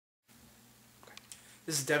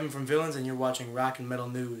This is Devin from Villains, and you're watching Rock and Metal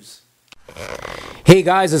News. Hey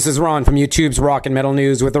guys, this is Ron from YouTube's Rock and Metal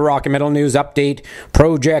News with the Rock and Metal News update.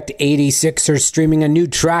 Project 86 are streaming a new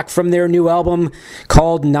track from their new album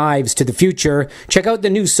called Knives to the Future. Check out the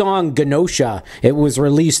new song Genosha. It was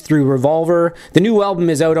released through Revolver. The new album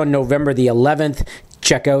is out on November the 11th.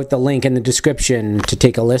 Check out the link in the description to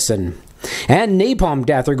take a listen. And Napalm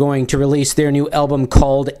Death are going to release their new album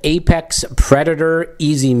called Apex Predator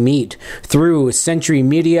Easy Meat through Century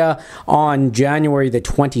Media on January the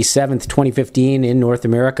 27th, 2015 in North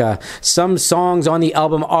America. Some songs on the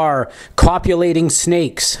album are Copulating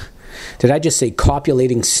Snakes. Did I just say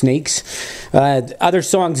Copulating Snakes? Other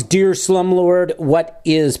songs, Dear Slumlord, What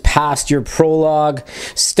Is Past Your Prologue,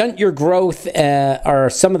 Stunt Your Growth are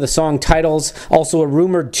some of the song titles. Also a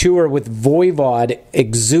rumored tour with Voivod,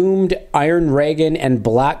 Exhumed, Iron Reagan, and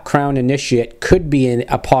Black Crown Initiate could be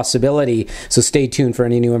a possibility, so stay tuned for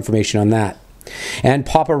any new information on that. And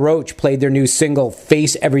Papa Roach played their new single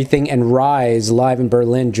Face Everything and Rise live in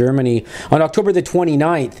Berlin, Germany on October the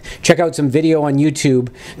 29th. Check out some video on YouTube.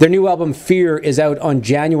 Their new album Fear is out on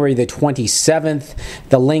January the 27th.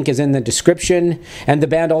 The link is in the description. And the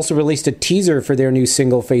band also released a teaser for their new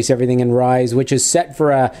single Face Everything and Rise, which is set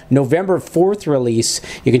for a November 4th release.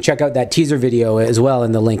 You can check out that teaser video as well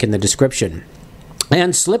in the link in the description.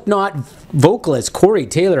 And Slipknot vocalist Corey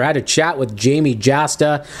Taylor had a chat with Jamie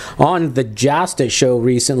Jasta on the Jasta show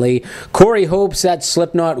recently. Corey hopes that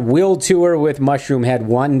Slipknot will tour with Mushroomhead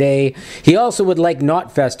one day. He also would like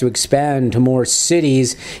Knotfest to expand to more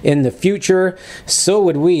cities in the future. So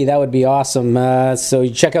would we. That would be awesome. So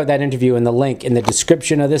check out that interview in the link in the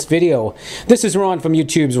description of this video. This is Ron from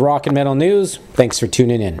YouTube's Rock and Metal News. Thanks for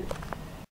tuning in.